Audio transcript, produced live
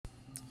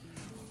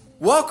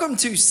Welcome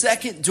to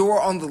Second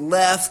Door on the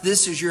Left.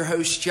 This is your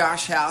host,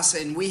 Josh House,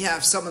 and we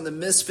have some of the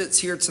misfits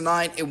here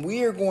tonight, and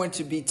we are going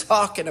to be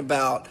talking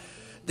about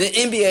the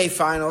NBA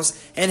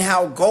Finals and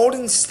how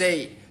Golden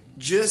State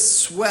just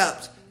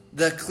swept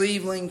the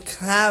Cleveland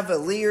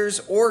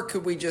Cavaliers, or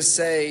could we just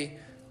say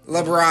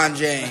LeBron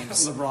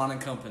James? LeBron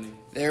and company.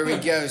 There we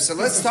go. So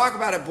let's talk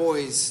about it,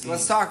 boys.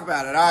 Let's talk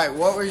about it. All right,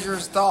 what were your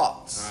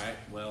thoughts? All right,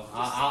 well,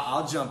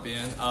 I'll jump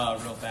in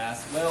real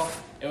fast. Well,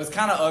 it was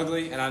kind of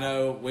ugly, and I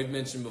know we've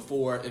mentioned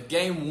before, if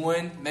Game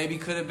 1 maybe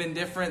could have been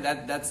different,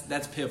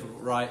 that's pivotal,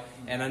 right?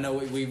 And I know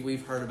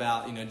we've heard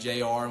about,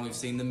 JR, and we've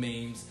seen the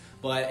memes.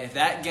 But if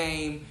that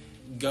game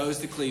goes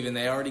to Cleveland,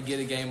 they already get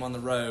a game on the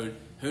road,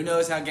 who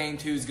knows how Game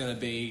 2 is going to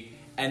be.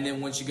 And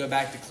then once you go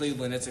back to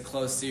Cleveland, it's a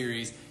close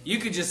series. You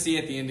could just see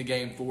at the end of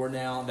Game 4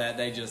 now that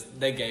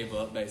they gave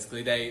up,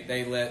 basically.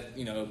 They let,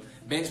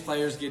 bench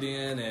players get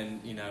in, and,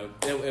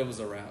 it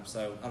was a wrap.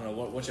 So, I don't know.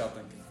 What y'all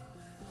thinking?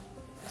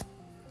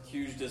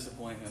 Huge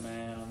disappointment,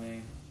 man. I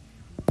mean,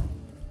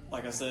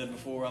 like I said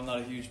before, I'm not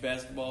a huge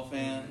basketball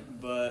fan,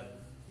 but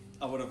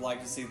I would have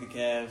liked to see the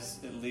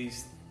Cavs at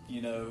least,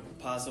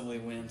 possibly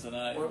win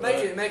tonight. Or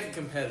make it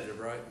competitive,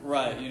 right?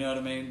 Right, you know what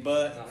I mean?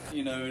 But,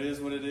 it is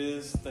what it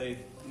is. They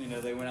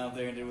went out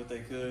there and did what they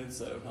could,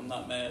 so I'm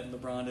not mad.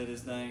 LeBron did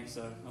his thing,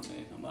 so,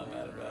 I'm not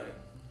mad about it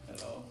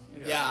at all.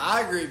 Yeah,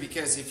 I agree,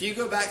 because if you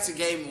go back to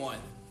Game 1,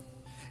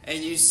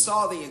 and you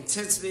saw the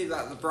intensity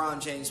that LeBron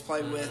James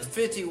played with,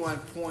 51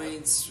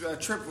 points,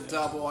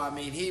 triple-double. I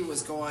mean, he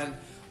was going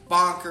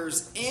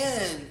bonkers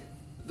in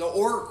the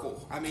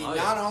Oracle. I mean,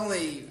 not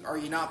only are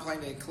you not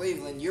playing in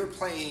Cleveland, you're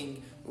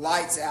playing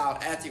lights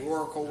out at the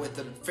Oracle with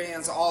the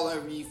fans all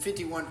over you,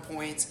 51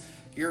 points.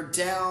 You're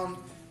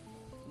down.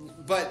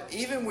 But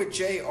even with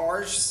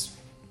JR's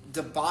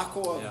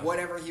debacle of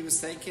whatever he was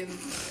thinking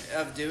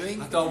of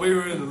doing. I thought we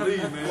were in the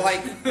lead,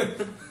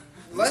 man.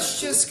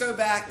 Let's just go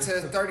back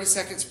to 30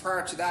 seconds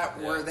prior to that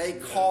where they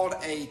called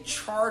a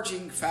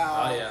charging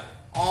foul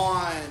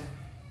on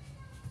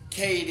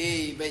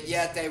KD, but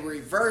yet they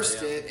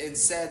reversed it and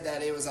said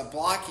that it was a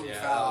blocking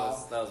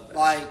foul. That was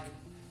bad.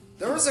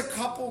 There was a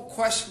couple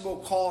questionable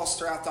calls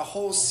throughout the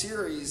whole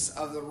series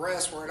of the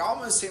rest where it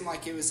almost seemed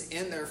like it was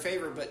in their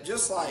favor, but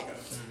just like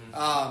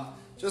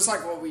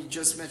what we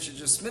just mentioned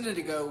just a minute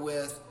ago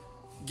with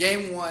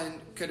Game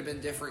 1 could have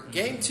been different.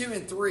 Game 2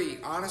 and 3,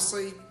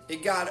 honestly,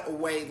 it got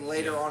away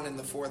later on in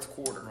the fourth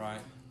quarter.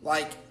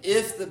 Right.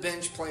 If the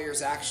bench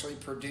players actually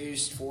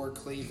produced for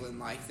Cleveland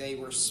like they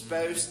were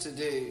supposed to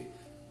do,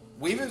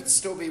 we would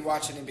still be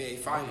watching NBA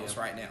Finals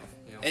right now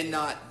and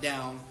not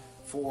down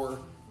 4-0.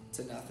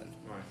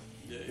 Right.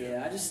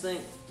 Yeah, I just think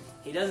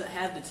he doesn't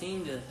have the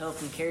team to help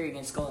him carry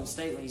against Golden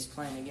State when he's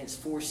playing against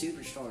 4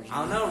 superstars.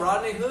 I don't know,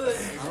 Rodney Hood.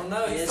 I don't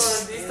know. He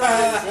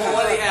started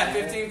what did he have,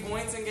 15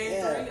 points in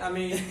Game 3? I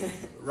mean,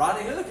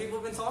 Rodney Hood, people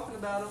have been talking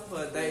about him,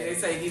 but they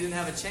say he didn't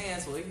have a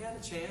chance. Well, he had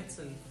a chance.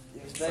 And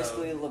it was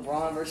basically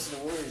LeBron versus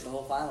the Warriors the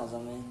whole finals. I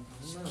mean,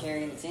 just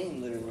carrying the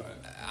team, literally.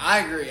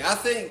 I agree. I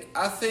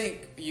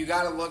think you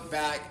got to look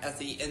back at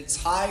the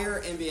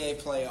entire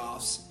NBA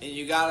playoffs, and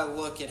you got to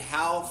look at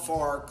how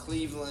far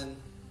Cleveland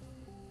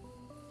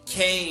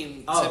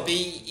came to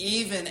be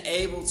even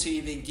able to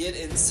even get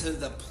into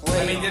the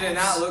playoffs. I mean, did it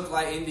not look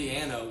like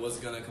Indiana was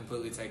going to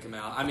completely take him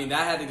out? I mean,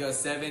 that had to go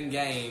 7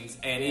 games,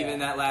 and even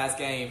that last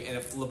game, and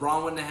if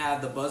LeBron wouldn't have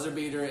had the buzzer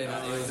beater, and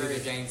it was either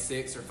Game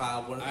 6 or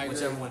 5,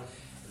 whichever one.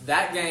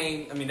 That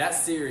game, I mean, that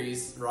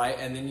series, right?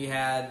 And then you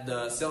had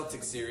the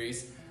Celtics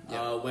series,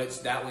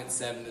 which that went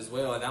 7 as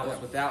well, and that was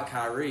without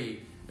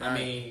Kyrie. I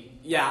mean,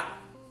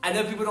 I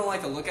know people don't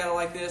like to look at it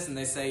like this, and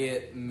they say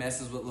it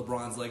messes with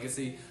LeBron's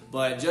legacy,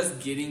 but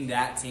just getting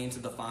that team to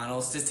the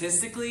finals,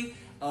 statistically,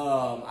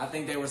 I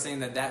think they were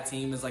saying that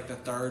team is like the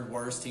 3rd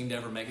worst team to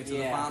ever make it to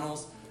the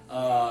finals,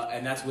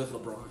 and that's with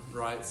LeBron,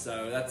 right?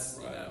 So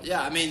that's,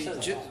 Yeah, I mean,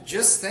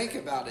 just think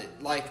about it.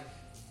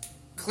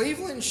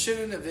 Cleveland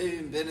shouldn't have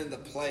even been in the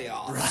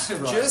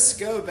playoffs. Right. Just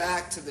go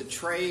back to the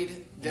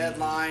trade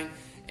deadline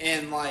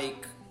and,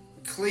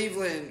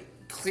 Cleveland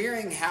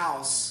clearing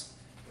house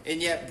and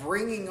yet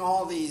bringing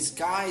all these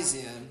guys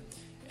in,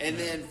 and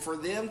then for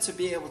them to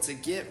be able to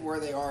get where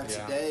they are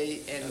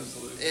today,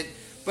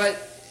 but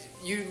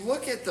you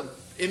look at the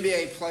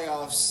NBA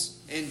playoffs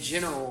in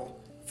general,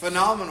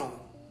 phenomenal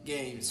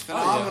games,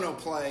 phenomenal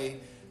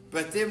play,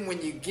 but then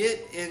when you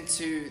get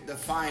into the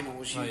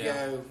finals, you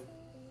go,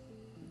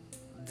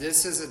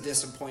 this is a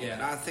disappointment.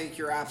 Yeah. I think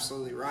you're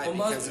absolutely right,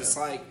 well, because it's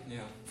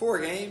 4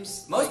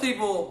 games. Most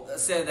people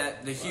said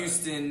that the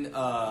Houston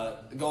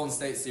Golden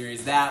State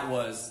series, that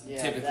was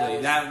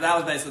typically that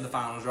was basically the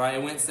finals, right?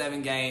 It went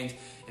 7 games.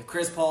 If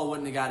Chris Paul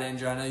wouldn't have got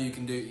injured, I know you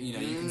can do, you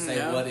can say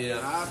what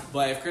if,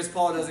 but if Chris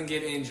Paul doesn't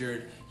get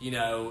injured,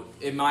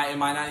 it might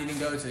not even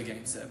go to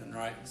Game 7,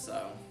 right?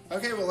 So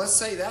okay, well, let's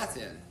say that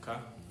then. Okay.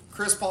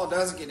 Chris Paul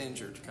doesn't get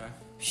injured. Okay.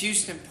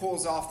 Houston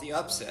pulls off the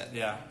upset.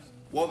 Yeah.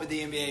 What would the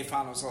NBA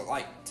Finals look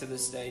like to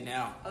this day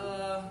now?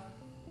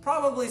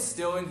 Probably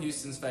still in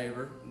Houston's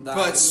favor.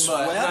 But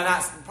swept?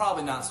 No,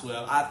 probably not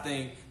swept. I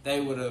think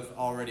they would have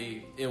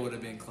already, it would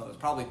have been close.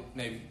 Probably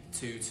maybe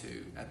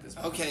 2-2 at this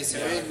point. Okay, so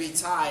it'd be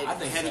tied I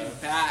think heading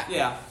so. back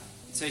Yeah.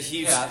 to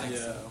Houston. Yeah, I think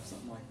so.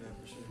 Something like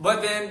that for sure.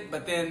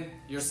 But then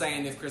you're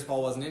saying if Chris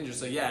Paul wasn't injured,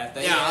 so yeah, if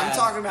they I'm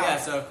talking about. Yeah,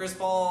 so if Chris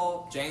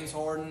Paul, James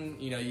Harden,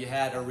 you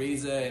had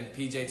Ariza and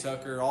PJ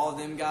Tucker, all of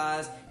them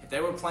guys, if they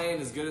were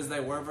playing as good as they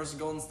were versus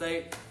Golden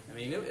State, I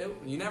mean,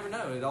 you never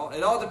know.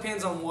 It all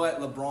depends on what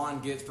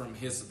LeBron gets from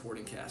his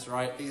supporting cast,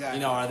 right?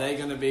 Exactly. Are they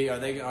going to be?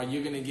 Are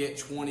you going to get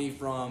 20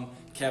 from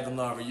Kevin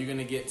Love? Are you going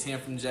to get 10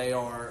 from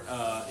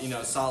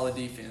Jr.? Solid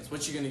defense.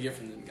 What you going to get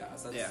from them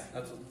guys?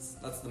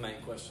 That's the main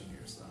question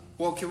here. So.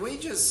 Well, can we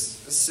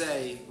just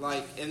say,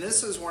 and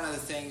this is one of the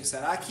things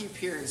that I keep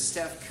hearing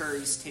Steph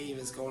Curry's team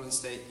is Golden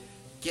State.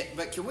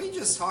 But can we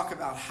just talk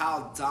about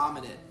how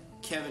dominant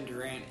Kevin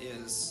Durant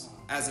is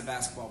as a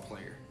basketball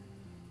player?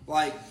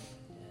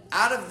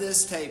 Out of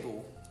this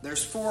table,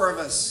 there's 4 of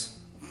us,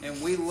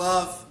 and we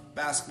love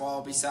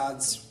basketball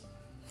besides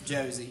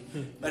Josie.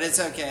 But it's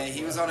okay.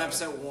 He was on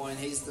episode 1.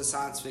 He's the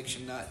science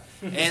fiction nut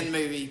and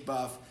movie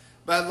buff.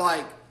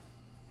 But,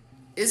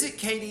 is it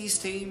KD's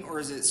team or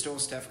is it still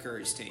Steph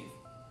Curry's team?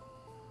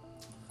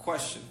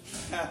 Question.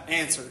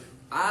 Answer.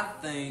 I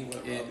think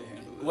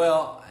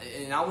well,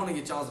 and I want to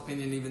get y'all's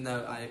opinion, even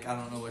though I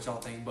don't know what y'all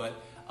think. But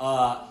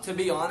to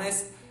be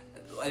honest,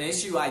 an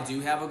issue I do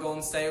have with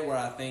Golden State, where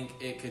I think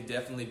it could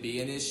definitely be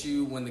an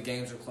issue when the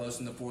games are close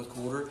in the fourth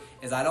quarter,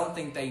 is I don't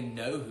think they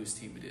know whose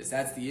team it is.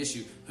 That's the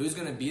issue. Who's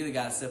going to be the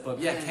guy to step up?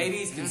 Yeah,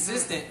 KD's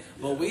consistent,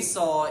 but we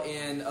saw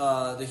in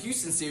the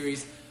Houston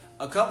series,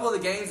 a couple of the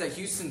games that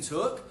Houston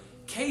took,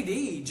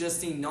 KD just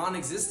seemed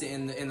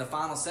non-existent in the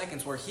final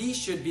seconds, where he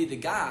should be the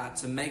guy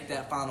to make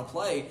that final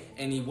play,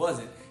 and he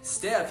wasn't.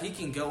 Steph, he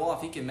can go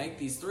off, he can make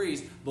these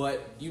threes,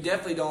 but you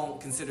definitely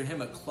don't consider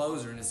him a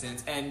closer in a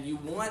sense, and you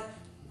want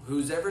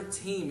whoever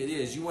team it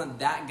is, you want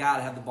that guy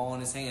to have the ball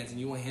in his hands, and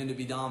you want him to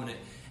be dominant.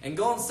 And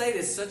Golden State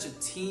is such a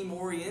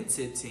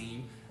team-oriented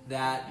team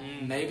that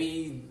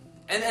maybe...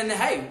 And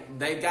hey,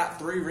 they've got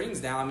 3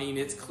 rings now. I mean,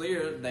 it's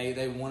clear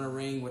they won a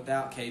ring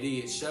without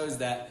KD. It shows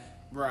that,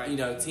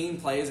 team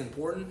play is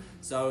important.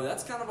 So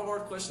that's kind of a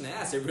hard question to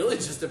ask. It really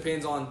just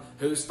depends on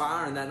who's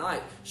firing that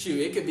night. Shoot,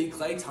 it could be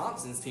Klay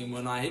Thompson's team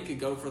one night. He could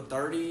go for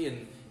 30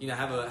 and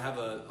have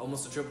a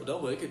almost a triple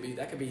double.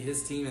 That could be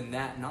his team in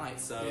that night.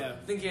 So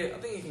I think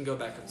he can go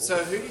back and forth. So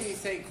who do you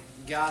think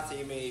got the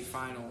NBA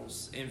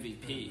Finals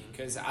MVP?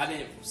 Because I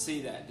didn't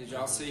see that. Did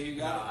y'all see who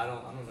got it? I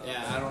don't know.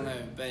 Yeah, I don't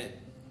know, but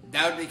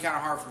that would be kind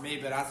of hard for me.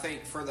 But I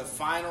think for the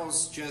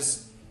finals,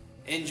 just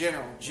in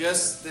general,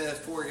 just the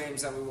 4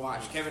 games that we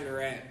watched, Kevin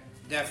Durant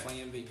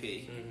definitely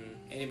MVP.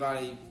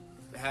 Anybody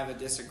have a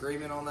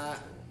disagreement on that?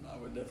 I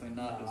would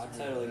definitely not. I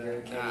totally agree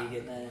with KD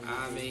getting that.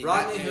 I mean,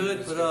 Rodney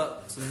Hood put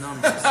up some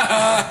numbers.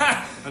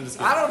 I'm just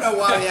kidding. I don't know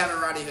why we have a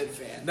Rodney Hood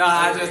fan.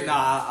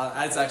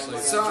 That's actually.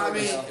 So I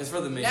mean, it's for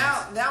the memes.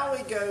 Now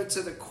we go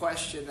to the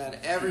question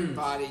that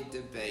everybody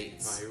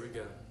debates. Here we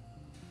go.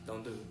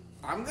 Don't do it.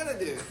 I'm gonna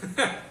do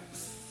it.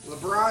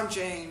 LeBron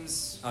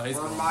James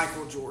or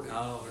Michael Jordan.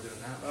 Oh, we're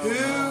doing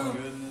that.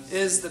 Who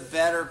is the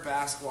better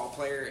basketball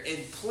player?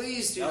 And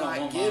please do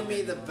not give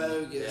me the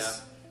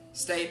bogus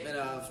statement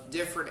of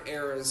different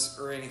eras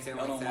or anything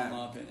like that. I don't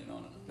want my opinion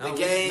on it.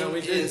 The game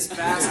is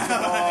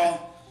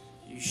basketball.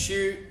 You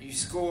shoot, you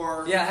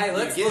score. Yeah, hey,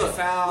 let's you get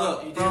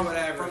fouled, you do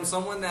whatever. From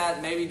someone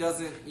that maybe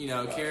doesn't,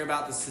 care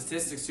about the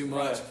statistics too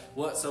much.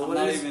 Right. I'm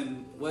not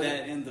even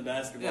that into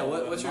basketball.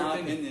 Yeah, what's your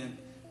opinion?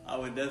 I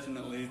would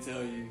definitely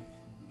tell you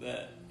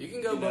that you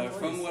can go both ways.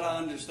 From what I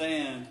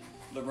understand,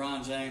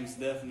 LeBron James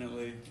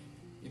definitely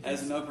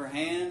has an upper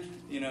hand,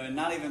 and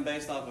not even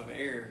based off of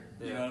air.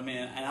 You know what I mean?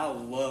 And I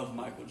love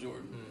Michael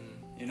Jordan.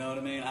 You know what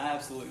I mean? I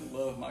absolutely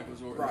love Michael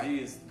Jordan. Right. He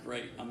is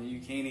great. I mean, you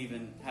can't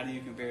even. How do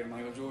you compare to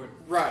Michael Jordan?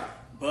 Right.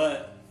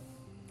 But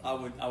I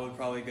would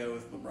probably go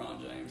with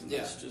LeBron James, and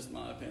that's just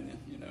my opinion.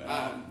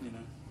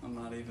 I'm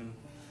not even.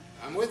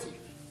 I'm with you.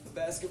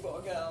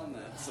 Basketball guy on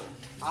that. So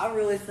I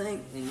really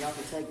think, and y'all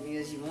can take me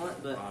as you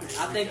want, but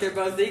I think they're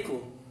both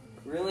equal.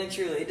 Really and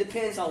truly. It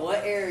depends on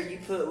what era you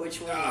put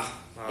which one in.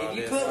 If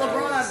you put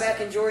LeBron back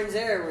in Jordan's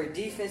era where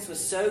defense was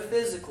so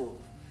physical,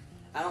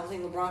 I don't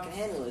think LeBron can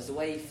handle it. It's the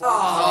way he fought.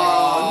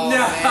 Oh, no.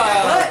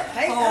 But,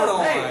 hey, hold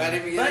on. But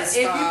if you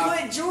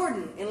put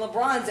Jordan in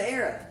LeBron's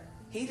era,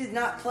 he did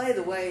not play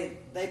the way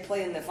they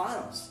play in the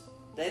finals.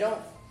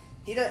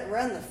 He doesn't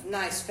run the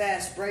nice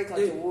fast break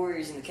like the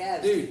Warriors and the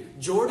Cavs.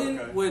 Dude, Jordan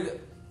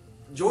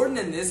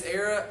in this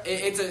era,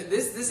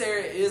 this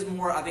era is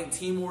more, I think,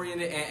 team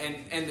oriented,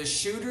 and the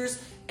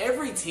shooters.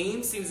 Every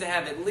team seems to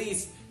have at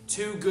least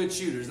 2 good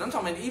shooters. And I'm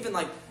talking about even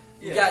like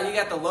you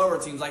got the lower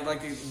teams like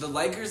the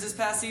Lakers this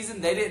past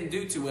season. They didn't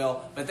do too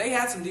well, but they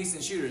had some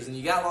decent shooters. And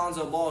you got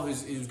Lonzo Ball,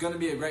 who's going to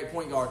be a great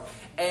point guard.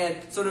 And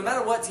so no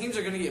matter what, teams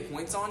are going to get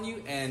points on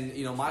you. And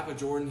Michael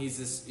Jordan, he's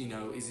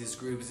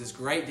this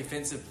great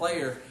defensive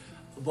player.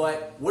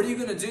 But what are you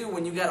going to do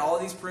when you got all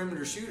these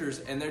perimeter shooters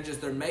and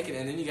they're making it?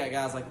 And then you got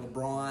guys like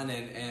LeBron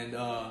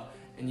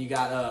and you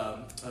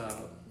got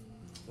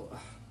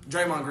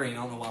Draymond Green.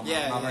 I don't know why.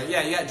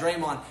 Yeah, you got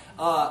Draymond.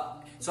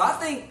 So I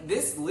think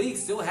this league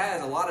still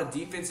has a lot of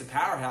defensive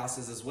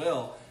powerhouses as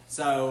well.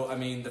 So, I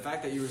mean, the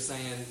fact that you were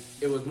saying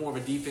it was more of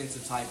a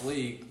defensive type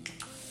league,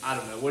 I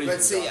don't know. What do you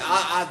think? But see,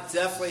 I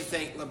definitely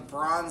think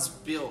LeBron's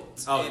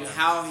built in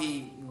how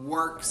he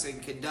works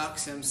and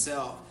conducts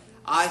himself.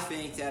 I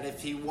think that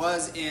if he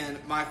was in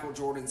Michael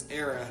Jordan's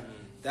era,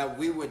 that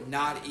we would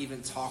not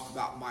even talk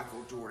about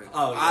Michael Jordan.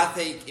 I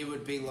think it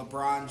would be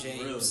LeBron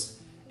James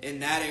in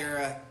that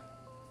era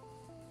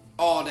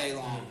all day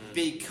long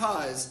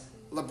because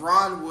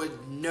LeBron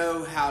would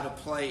know how to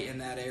play in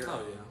that era.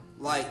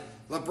 Like,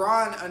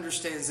 LeBron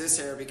understands this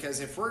era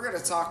because if we're going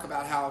to talk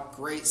about how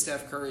great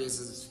Steph Curry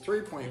is as a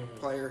three-point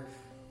player,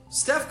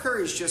 Steph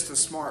Curry is just a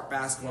smart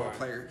basketball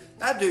player.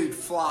 That dude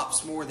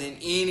flops more than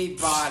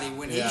anybody.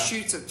 When he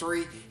shoots a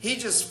three, he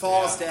just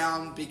falls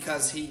down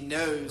because he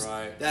knows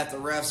that the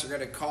refs are going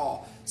to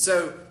call.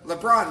 So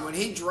LeBron, when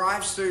he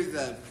drives through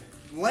the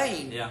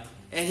lane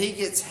and he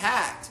gets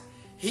hacked,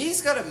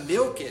 he's going to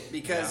milk it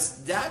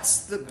because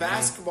that's the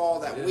basketball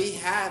that we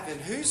have. And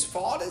whose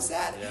fault is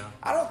that?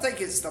 I don't think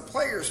it's the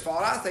player's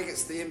fault. I think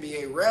it's the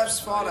NBA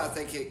ref's fault. I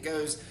think it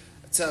goes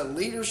to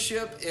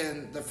leadership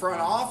in the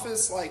front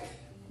office. Like,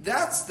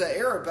 that's the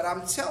era. But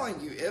I'm telling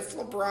you, if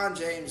LeBron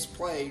James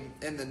played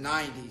in the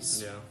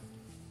 90s,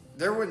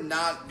 there would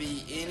not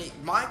be any.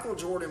 Michael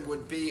Jordan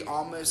would be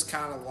almost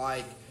kind of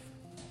like,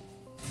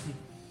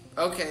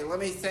 okay, let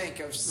me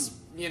think of,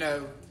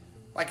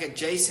 like a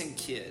Jason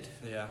Kidd.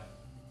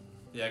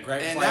 Yeah,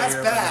 great and player. And that's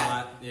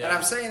bad. And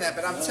I'm saying that,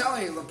 but I'm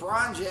telling you,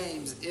 LeBron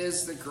James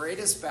is the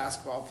greatest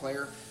basketball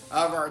player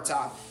of our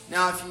time.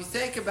 Now, if you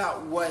think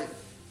about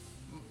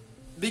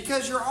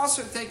because you're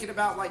also thinking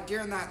about, like,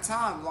 during that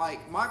time,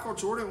 like, Michael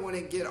Jordan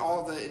wouldn't get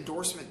all the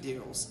endorsement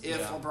deals if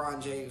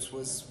LeBron James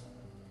was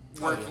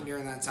working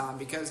during that time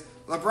because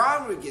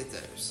LeBron would get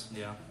those.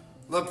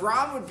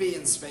 LeBron would be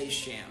in Space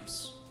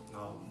Jams.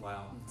 Oh,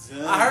 wow.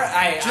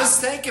 I heard.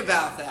 Think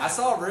about that. I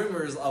saw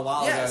rumors a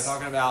while ago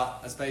talking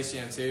about a Space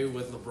Jam 2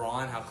 with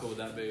LeBron. How cool would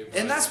that be?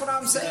 And that's what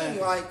I'm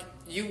saying. Like,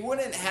 you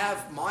wouldn't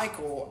have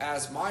Michael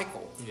as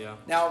Michael.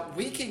 Now,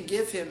 we can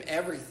give him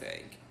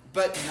everything,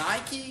 but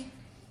Nike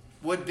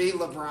would be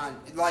LeBron.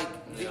 Like,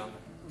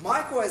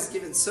 Michael has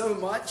given so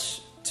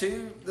much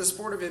to the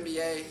sport of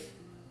NBA,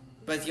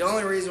 but the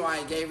only reason why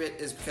he gave it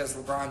is because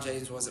LeBron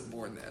James wasn't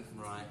born then.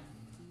 Right.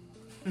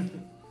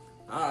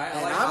 All right.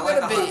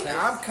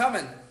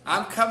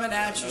 I'm coming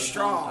at you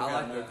strong. I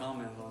like no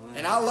comment on that.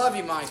 And I love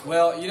you, Michael.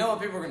 Well, you know what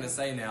people are going to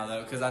say now,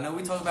 though, because I know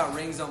we talk about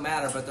rings don't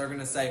matter, but they're going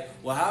to say,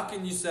 well, how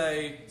can you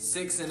say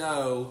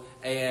 6-0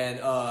 and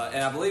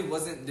I believe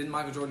didn't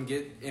Michael Jordan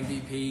get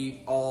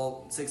MVP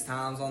all 6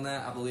 times on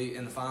that? I believe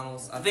in the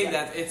finals. I think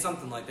that it's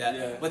something like that.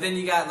 Yeah. But then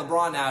you got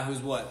LeBron now, who's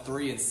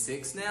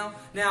 3-6 now.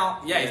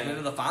 Now, he's been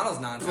in the finals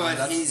 9 times.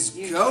 But he's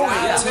going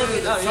to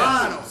the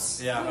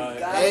finals.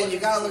 And you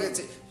got to look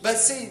at. But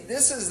see,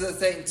 this is the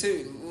thing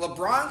too.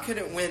 LeBron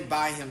couldn't win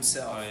by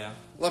himself.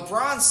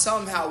 LeBron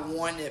somehow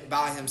won it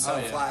by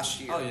himself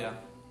last year.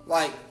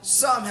 Like,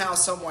 somehow,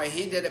 some way,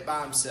 he did it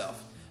by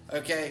himself.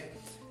 Okay?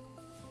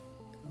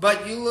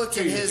 But you look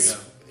at his...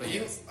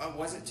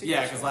 was it 2 years?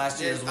 Yeah, because last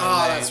year's when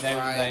that's they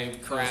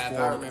right. Crap,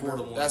 I remember.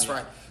 4-1. That's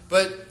right.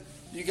 But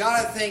you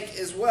got to think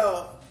as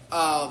well,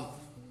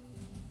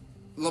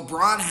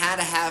 LeBron had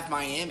to have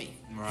Miami.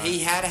 Right. He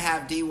had to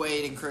have D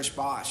Wade and Chris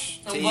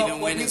Bosh to even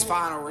win his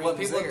final ring. What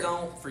people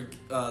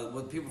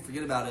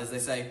forget about is they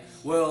say,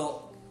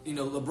 well,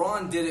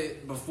 LeBron did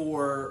it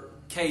before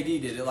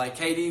KD did it. Like,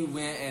 KD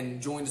went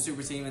and joined the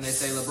super team, and they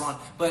say LeBron.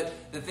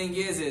 But the thing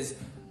is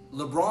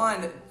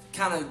LeBron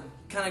kind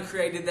of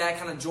created that,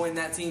 kind of joined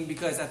that team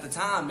because at the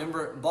time,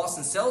 remember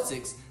Boston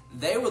Celtics,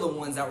 they were the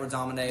ones that were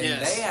dominating.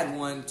 Yes. They had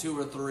 1, 2,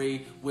 or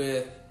 3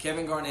 with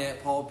Kevin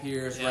Garnett, Paul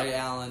Pierce, Ray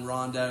Allen,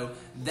 Rondo.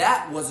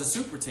 That was a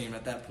super team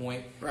at that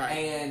point. Right.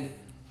 And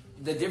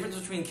the difference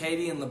between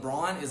KD and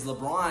LeBron is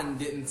LeBron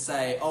didn't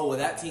say, oh, well,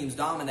 that team's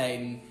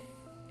dominating.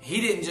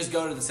 He didn't just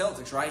go to the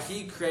Celtics, right?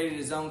 He created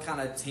his own kind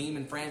of team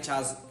and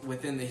franchise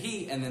within the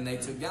Heat, and then they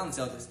took down the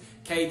Celtics.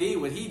 KD,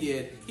 what he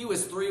did, he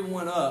was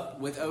 3-1 up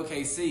with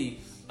OKC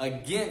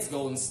against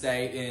Golden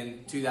State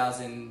in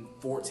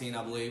 2014,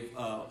 I believe.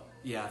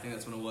 I think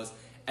that's when it was.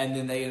 And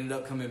then they ended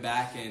up coming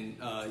back, and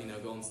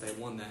Golden State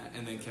won that.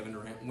 And then Kevin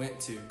Durant went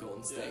to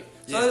Golden State.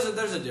 So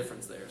there's a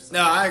difference there. So.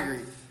 No, I agree.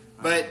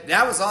 But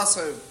that was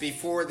also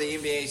before the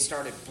NBA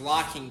started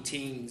blocking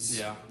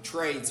teams'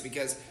 trades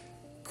because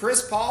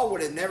Chris Paul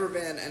would have never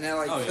been an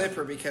LA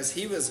Clipper because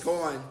he was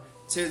going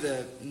to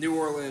the New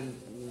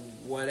Orleans,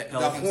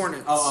 the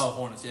Hornets.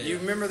 Hornets. Yeah, you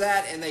remember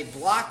that? And they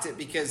blocked it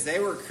because they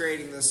were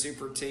creating the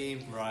super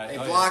team. Right. They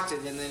blocked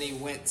it, and then he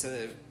went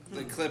to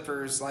the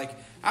Clippers. Like,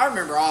 I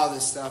remember all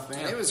this stuff,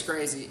 man. It was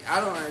crazy.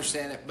 I don't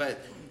understand it, but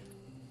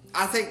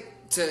I think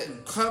to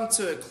come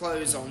to a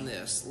close on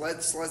this,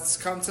 let's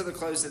come to the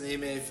close of the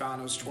NBA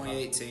Finals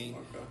 2018.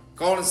 Okay.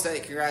 Golden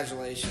State,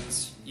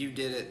 congratulations. You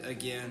did it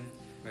again.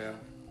 Yeah.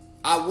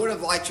 I would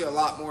have liked you a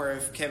lot more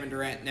if Kevin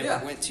Durant never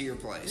Yeah. went to your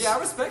place. Yeah, I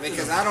respect it.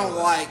 Because I don't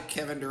like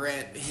Kevin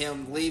Durant,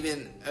 him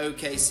leaving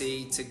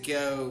OKC to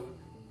go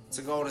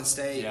to Golden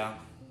State. Yeah.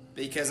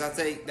 Because I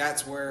think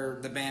that's where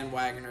the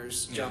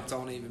bandwagoners jumped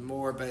on even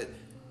more. But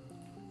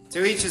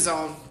to each his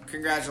own.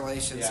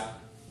 Congratulations. Yeah.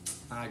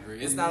 I agree.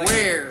 It's not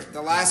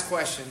the last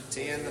question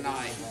to end the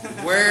night.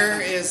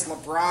 Where is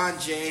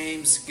LeBron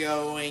James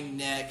going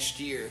next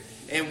year?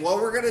 And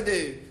what we're going to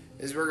do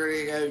is we're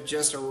going to go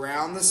just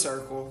around the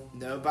circle.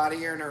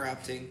 Nobody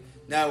interrupting.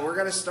 No, we're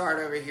going to start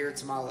over here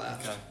to my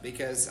left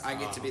because I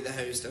get to be the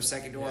host of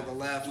Second Door on the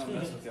Left,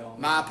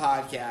 my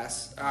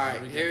podcast. All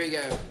right, here we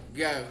go.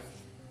 Go.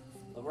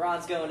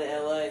 LeBron's going to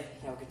LA.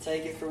 Y'all can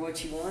take it for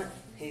what you want.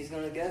 He's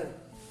going to go.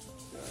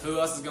 Who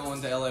else is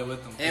going to LA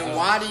with him? And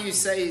why do you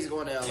say he's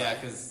going to LA? Yeah,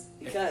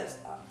 because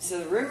so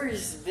the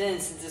rumors have been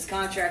since his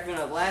contract went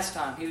up last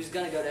time he was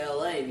going to go to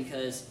LA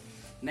because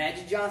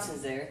Magic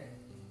Johnson's there.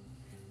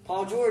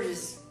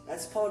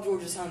 That's Paul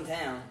George's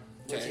hometown,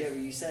 whichever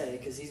you say,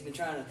 because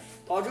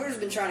Paul George has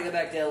been trying to go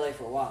back to LA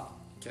for a while.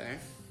 Okay.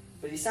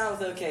 But he signed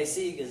with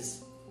OKC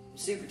because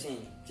super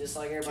team, just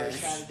like everybody's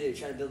trying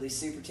to build these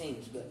super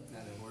teams. But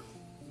that didn't work.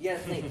 you got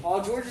to think,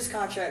 Paul George's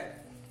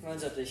contract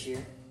runs up this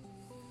year.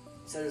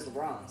 So does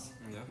LeBron's.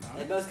 Yeah.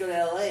 They both go to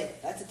LA.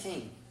 That's a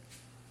team.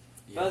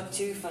 Yeah. Both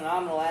two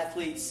phenomenal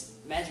athletes.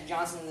 Magic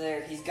Johnson's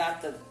there. He's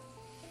got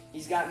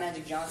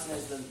Magic Johnson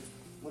as the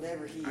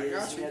whatever he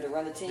is, to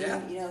run the team.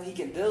 Yeah. He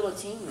can build a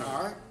team.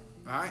 All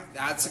right.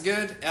 That's a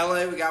good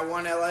LA. We got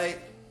one LA,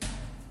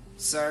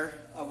 sir.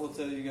 I will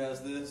tell you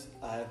guys this.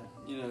 I have,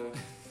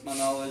 my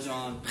knowledge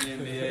on the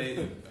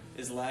NBA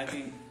is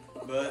lacking,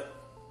 but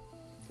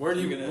where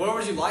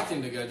would you like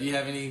him to go? Do you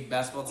have any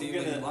basketball team?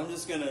 I'm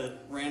just gonna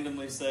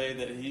randomly say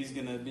that he's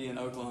gonna be in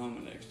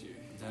Oklahoma next year.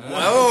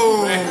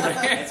 Whoa!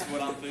 That's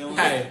what I'm feeling.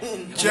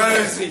 Hey,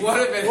 Josie,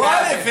 what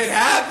if it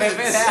happens? If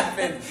it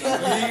happens,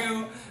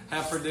 you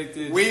have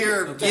predicted. We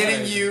are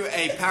getting you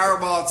a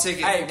Powerball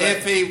ticket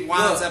if he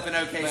winds up in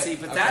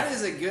OKC. But that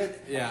is a good.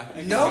 Yeah.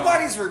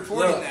 Nobody's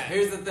reporting that.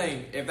 Here's the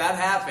thing: if that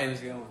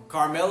happens,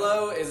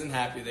 Carmelo isn't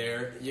happy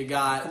there. You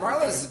got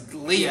Carmelo's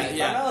leaving.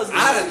 Yeah.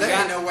 There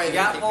ain't no way. You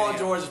got Paul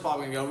George is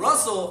probably gonna go.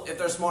 Russell, if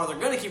they're smart, they're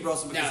gonna keep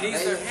Russell because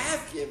they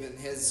have given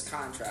his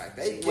contract.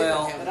 They've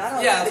given him. But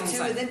I don't think the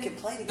two of them can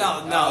play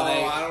together. No,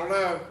 I don't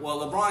know.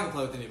 Well, LeBron can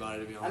play with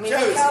anybody, to be honest. I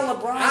mean, look how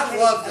LeBron. I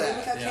love that.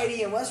 Look how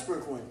KD and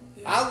Westbrook went.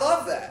 I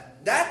love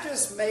that. That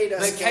just made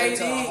us. But go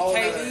to a whole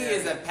KD other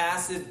is area. a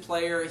passive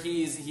player.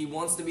 He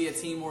wants to be a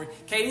team warrior.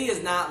 KD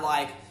is not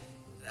like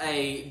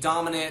a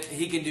dominant.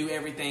 He can do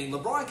everything.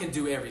 LeBron can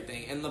do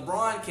everything, and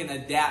LeBron can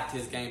adapt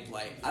his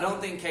gameplay. I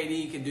don't think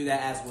KD can do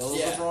that as well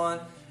as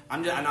LeBron.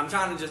 I'm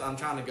trying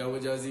to go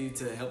with Josie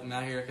to help him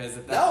out here because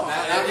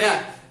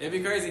it'd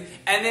be crazy.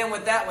 And then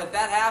with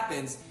that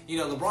happens,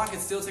 LeBron can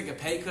still take a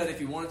pay cut if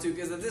he wanted to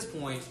because at this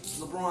point,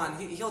 LeBron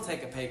he'll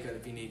take a pay cut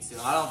if he needs to.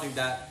 I don't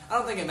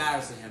think it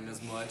matters to him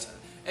as much.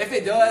 If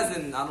it does,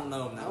 then I don't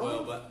know him that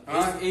well, but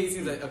he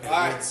seems like okay. All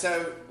right,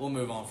 so we'll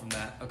move on from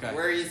that. Okay.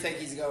 Where do you think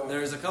he's going?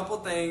 There's a couple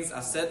things. I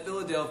said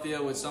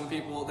Philadelphia, which some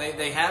people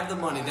they have the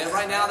money.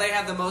 Right now they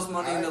have the most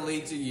money in the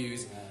league to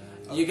use.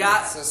 You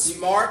got it's a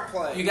smart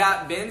play. You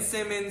got Ben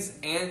Simmons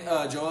and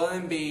Joel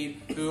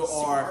Embiid, who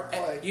are.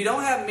 You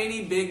don't have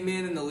many big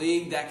men in the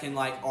league that can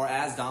are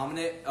as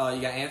dominant.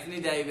 You got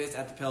Anthony Davis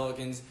at the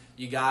Pelicans.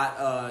 You got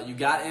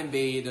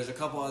Embiid. There's a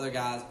couple other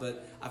guys,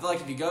 but I feel like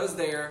if he goes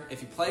there,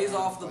 if he plays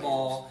off the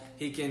ball,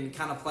 he can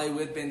kind of play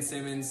with Ben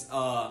Simmons.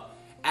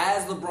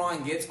 As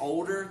LeBron gets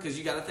older, because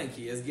you got to think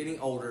he is getting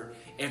older.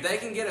 If they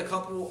can get a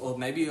couple, or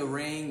maybe a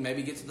ring,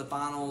 maybe get to the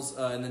finals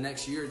in the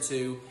next year or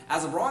two,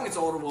 as LeBron gets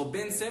older, well,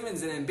 Ben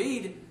Simmons and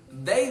Embiid,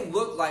 they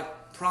look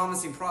like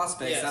promising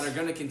prospects that are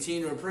going to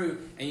continue to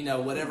improve, and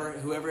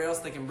whoever else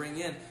they can bring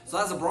in. So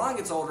as LeBron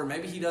gets older,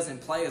 maybe he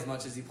doesn't play as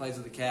much as he plays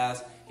with the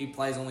Cavs. He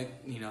plays only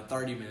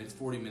 30 minutes,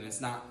 40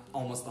 minutes, not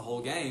almost the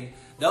whole game.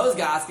 Those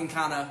guys can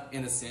kind of,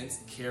 in a sense,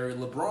 carry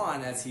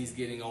LeBron as he's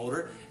getting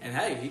older, and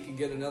hey, he could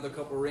get another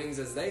couple rings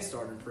as they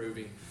start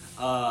improving.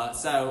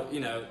 So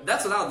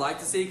that's what I would like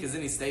to see because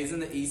then he stays in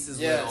the East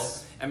as well.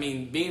 I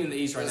mean, being in the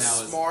East right now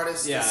is the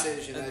smartest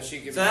decision that you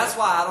can make. So that's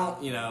why I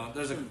don't.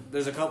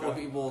 There's a couple of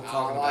people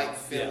talking about. I like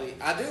Philly.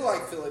 Yeah. I do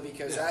like Philly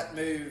because that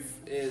move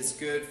is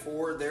good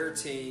for their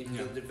team,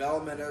 the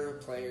development of their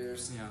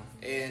players,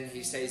 and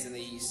he stays in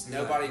the East.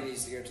 Nobody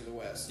needs to go to the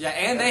West. Yeah,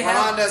 and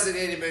LeBron doesn't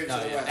need to move to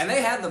the West, and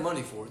they had the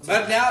money for it.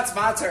 But now it's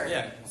my turn.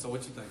 Yeah. So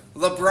what you think?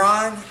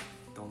 LeBron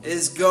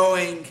is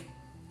going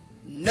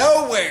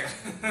nowhere.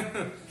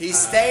 He's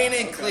staying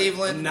in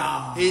Cleveland.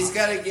 Nah. He's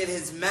going to get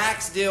his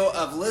max deal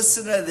of,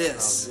 listen to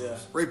this.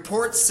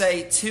 Reports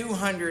say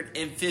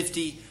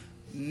 $250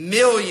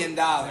 million.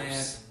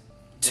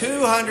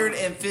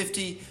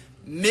 $250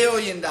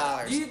 million.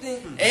 Do you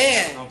think?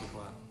 And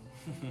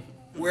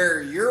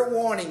where you're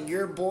wanting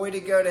your boy to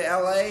go to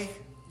LA,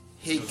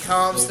 he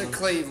comes to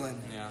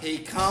Cleveland. Yeah. He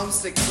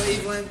comes to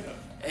Cleveland,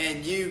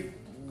 and you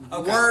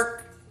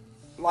work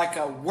like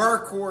a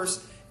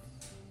workhorse.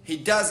 He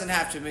doesn't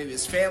have to move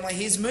his family.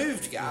 He's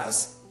moved,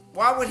 guys.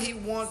 Why would he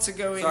want to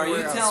go So are anywhere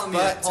you else? telling me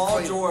but that to Paul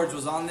Cleveland? George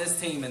was on this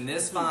team in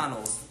this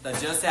finals that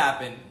just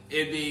happened?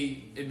 It'd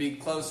be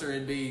closer.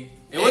 It wouldn't be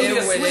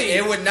a sweep.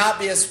 It would not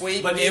be a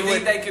sweep. But do you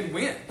think they could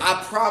win?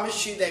 I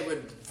promise you they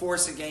would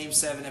force a Game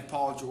 7 if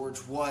Paul George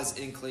was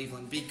in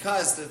Cleveland.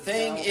 Because the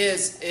thing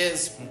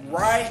is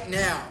right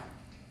now,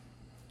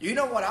 you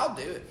know what, I'll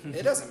do it.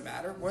 It doesn't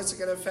matter. What's it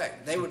going to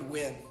affect? They would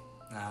win.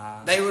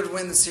 Nah. They would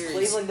win the series.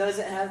 Cleveland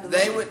doesn't have the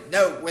They money. would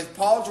no with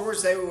Paul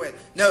George. They would win.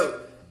 No,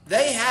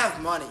 they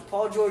have money.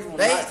 Paul George will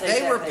They not take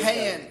that were pay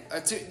paying.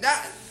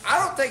 I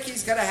don't think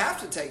he's going to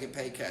have to take a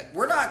pay cut.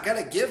 We're not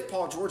going to give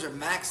Paul George a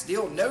max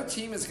deal. No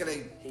team is going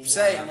to He's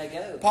say, not gonna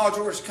go. Paul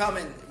George, come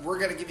in. We're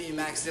going to give you a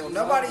max deal. He's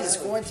Nobody not is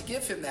going. going to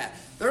give him that.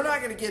 They're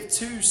not going to give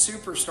two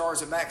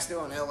superstars a max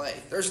deal in L.A.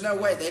 There's no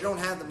way. They don't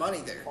have the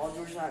money there. Paul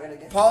George's not going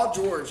to go. Paul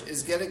George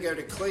is going to go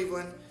to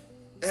Cleveland.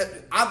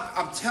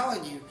 I'm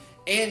telling you,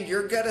 and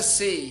you're going to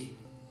see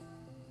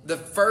the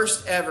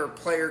first ever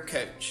player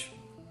coach.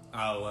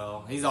 Oh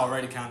well, he's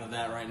already kind of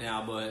that right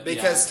now, but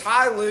Because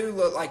Ty Lue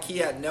looked like he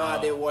had no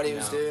idea what he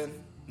was no.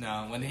 doing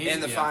no, when he in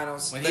the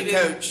finals. when The he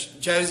didn't- coach,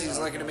 Josie's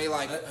looking at me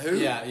like, who?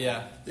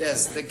 Yeah.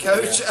 Yes, the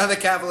coach of the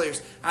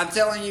Cavaliers. I'm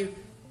telling you,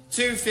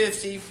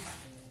 $250.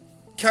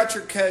 Cut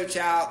your coach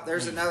out.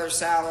 There's another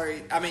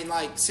salary. I mean,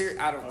 like,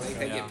 I don't think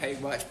they Yeah. get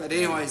paid much, but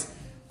anyways,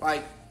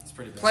 like, It's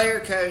pretty bad. player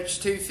coach,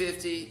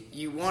 $250.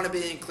 You want to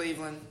be in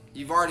Cleveland.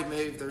 You've already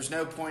moved. There's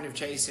no point of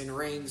chasing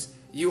rings.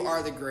 You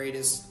are the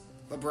greatest.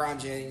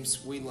 LeBron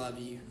James, we love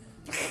you.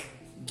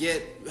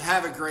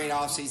 Have a great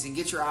offseason.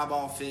 Get your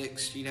eyeball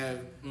fixed,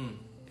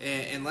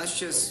 and let's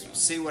just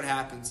see what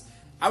happens.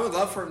 I would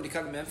love for him to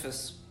come to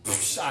Memphis.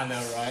 I know,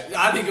 right?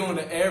 I'd be going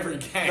to every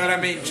game. But,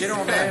 I mean,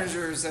 general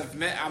managers have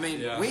met. I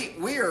mean, Yeah.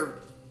 we are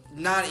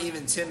not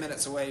even 10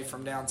 minutes away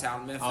from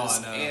downtown Memphis. Oh,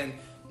 I know. And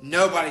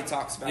nobody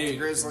talks about the Dude,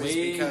 Grizzlies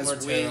we because were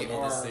we terrible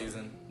are this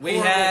season. We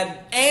horrible. had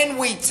And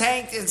we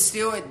tanked, and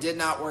still it did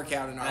not work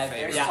out in our favor.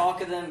 There's Yeah.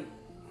 talk of them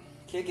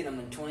kicking them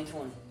in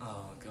 2020.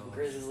 oh god.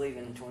 Grizzlies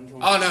leaving in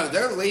 2020. Oh no,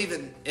 they're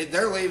leaving.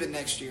 They're leaving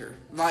next year.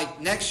 Like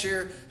next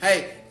year,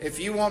 hey, if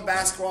you want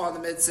basketball in the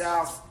Mid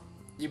South,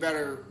 you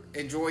better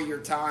enjoy your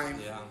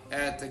time Yeah.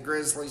 at the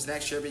Grizzlies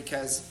next year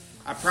because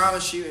I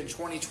promise you, in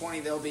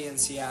 2020 they'll be in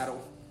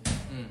Seattle.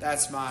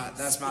 That's my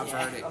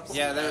verdict.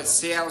 Yeah, the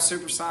Seattle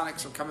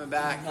Supersonics are coming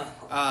back.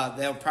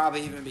 They'll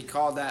probably even be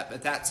called that,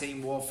 but that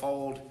team will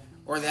fold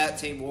or that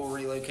team will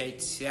relocate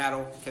to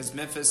Seattle because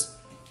Memphis.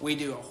 We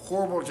do a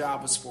horrible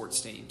job with sports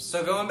teams.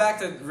 So going back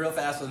to real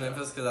fast with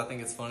Memphis because I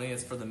think it's funny.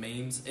 It's for the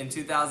memes. In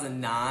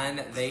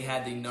 2009, they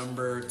had the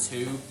number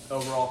 2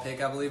 overall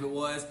pick, I believe it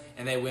was,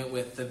 and they went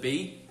with the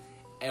Beat,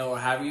 or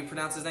however you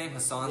pronounce his name,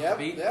 Hassan Yep,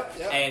 Thabit.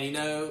 yep. And you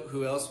know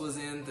who else was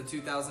in the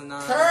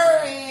 2009?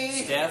 Curry!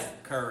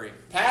 Steph Curry.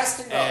 Passed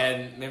it up.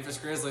 And Memphis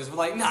Grizzlies were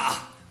like, nah,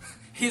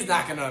 he's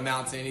not going to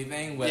amount to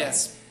anything. Well,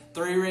 Yes.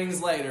 3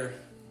 rings later,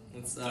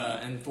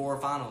 and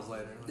 4 finals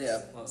later.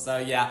 Yeah. So,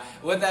 yeah,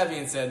 with that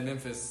being said,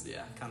 Memphis,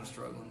 kind of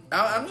struggling.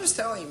 I'm just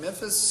telling you,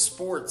 Memphis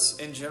sports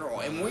in general,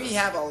 and we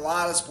have a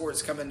lot of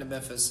sports coming to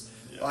Memphis.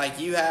 Like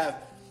you have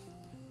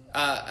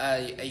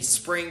a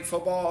spring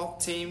football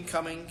team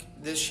coming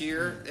this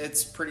year.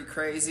 It's pretty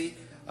crazy.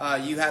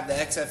 You have the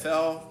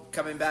XFL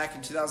coming back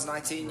in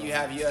 2019. You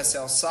have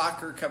USL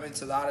Soccer coming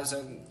to the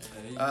AutoZone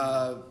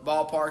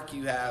ballpark.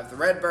 You have the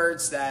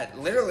Redbirds that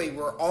literally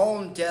were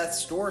on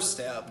death's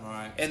doorstep,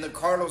 Right. and the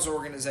Cardinals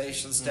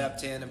organization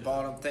stepped in and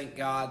bought them. Thank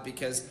God,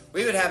 because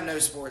we would have no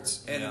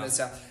sports in the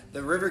Mid-South.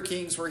 The River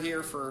Kings were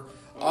here for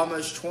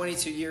almost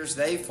 22 years.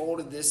 They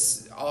folded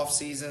this off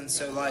season,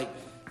 so like.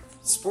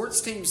 Sports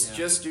teams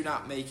just do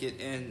not make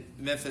it in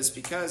Memphis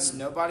because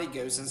nobody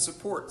goes and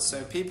supports.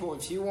 So, people,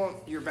 if you want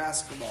your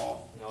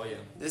basketball, Oh, yeah.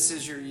 this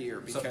is your year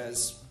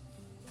because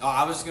Oh,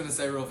 I was just going to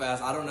say real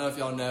fast, I don't know if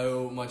y'all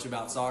know much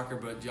about soccer,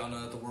 but do y'all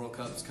know that the World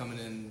Cup's coming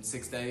in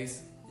 6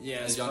 days?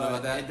 yes, Did y'all know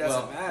about that? it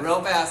doesn't matter.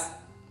 Real fast,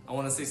 I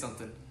want to see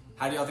something.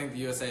 How do y'all think the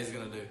USA is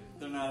going to do?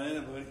 They're not in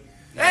it, buddy.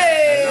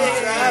 Hey,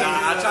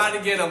 I tried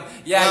to get them.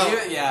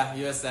 Yeah,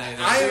 USA.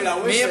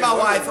 Dude, me and my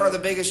wife are the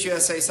biggest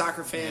USA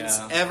soccer fans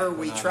Yeah. ever.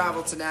 We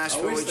traveled to I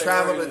Nashville. wish We they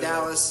traveled were to in there.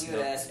 Dallas. You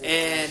would ask me.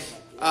 And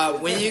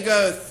when you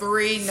go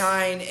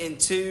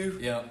 3-9-2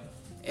 Yep.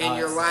 in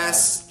your it's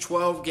last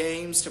 12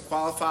 games to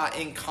qualify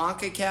in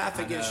CONCACAF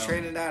I against know.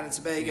 Trinidad and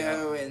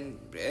Tobago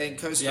and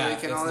Costa Yeah,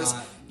 Rica and all it's this,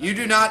 not- you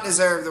do not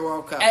deserve the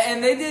World Cup.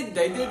 And they did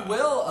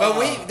well.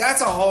 But that's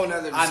a whole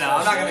nother I discussion. know.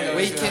 I'm not going to go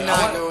We into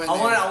cannot it. go in I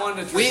there.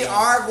 wanted to. We treat y'all.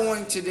 are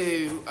going to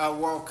do a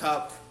World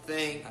Cup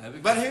thing. That'd be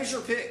But cool. here's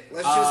your pick.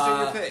 Let's just do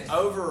your pick.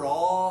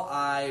 Overall,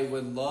 I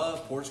would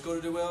love Portugal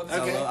to do well because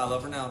Okay. I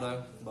love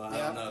Ronaldo, but I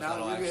Yeah, don't know if no,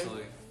 that'll you're good.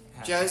 actually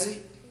happen.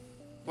 Josie,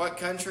 what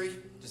country?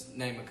 Just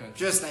name a country.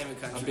 Just name a You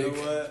country. know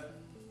what?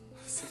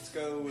 Let's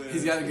go with.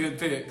 He's got a good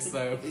pick,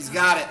 so He's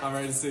got it. I'm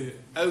ready to see it.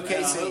 I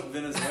OKC. hope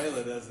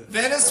Venezuela does it.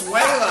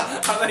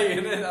 Venezuela. Are they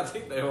in it? I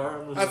think they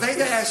are. I think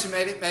they actually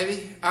made it,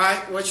 maybe. All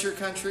right, what's your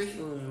country?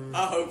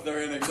 I hope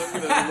they're in it. 'Cause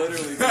I'm gonna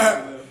literally.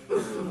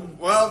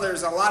 Well,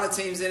 there's a lot of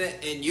teams in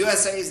it, and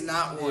USA is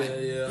not one.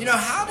 Yeah. You know,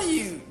 how do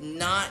you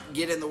not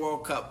get in the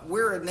World Cup?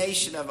 We're a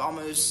nation of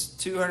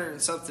almost 200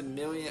 and something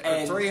million, or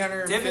And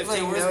 350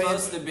 typically we're million,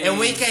 supposed to be- and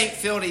we can't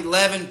field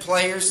 11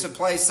 players to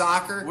play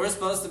soccer. We're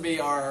supposed to be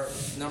our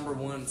number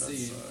one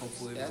seed,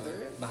 hopefully, Yeah, they're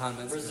in. behind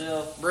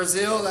Mexico.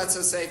 Brazil, that's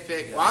a safe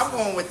pick. Well, I'm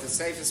going with the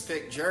safest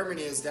pick.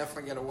 Germany is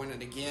definitely going to win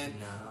it again.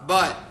 No.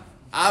 But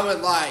I would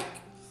like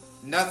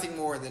nothing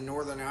more than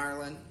Northern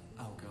Ireland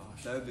Oh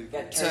gosh. That would be cool.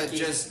 Got to Turkey.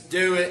 just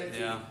do it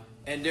Yeah.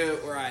 and do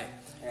it right.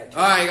 Got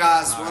All right,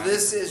 guys. All Well, right.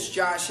 this is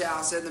Josh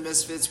House and the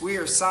Misfits. We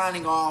are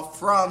signing off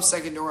from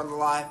Second Door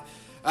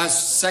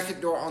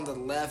on the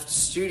Left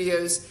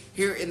Studios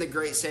here in the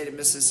great state of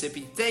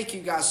Mississippi. Thank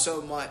you guys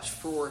so much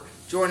for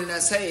joining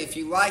us. Hey, if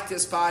you like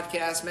this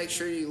podcast, make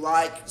sure you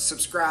like,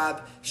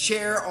 subscribe,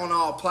 share on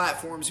all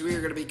platforms. We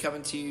are going to be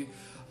coming to you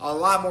a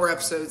lot more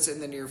episodes in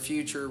the near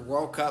future.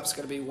 World Cup's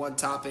going to be one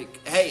topic.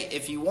 Hey,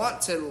 if you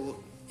want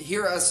to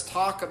hear us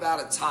talk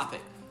about a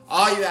topic,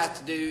 all you have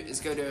to do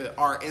is go to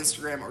our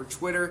Instagram or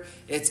Twitter.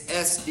 It's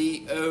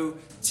SDOTL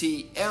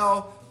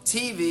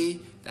TV.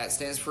 That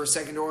stands for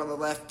Second Door on the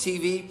Left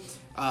TV.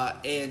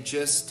 And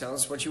just tell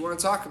us what you want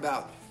to talk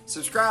about.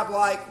 Subscribe,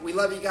 like. We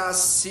love you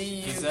guys. See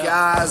you Peace out.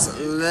 guys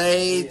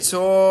later.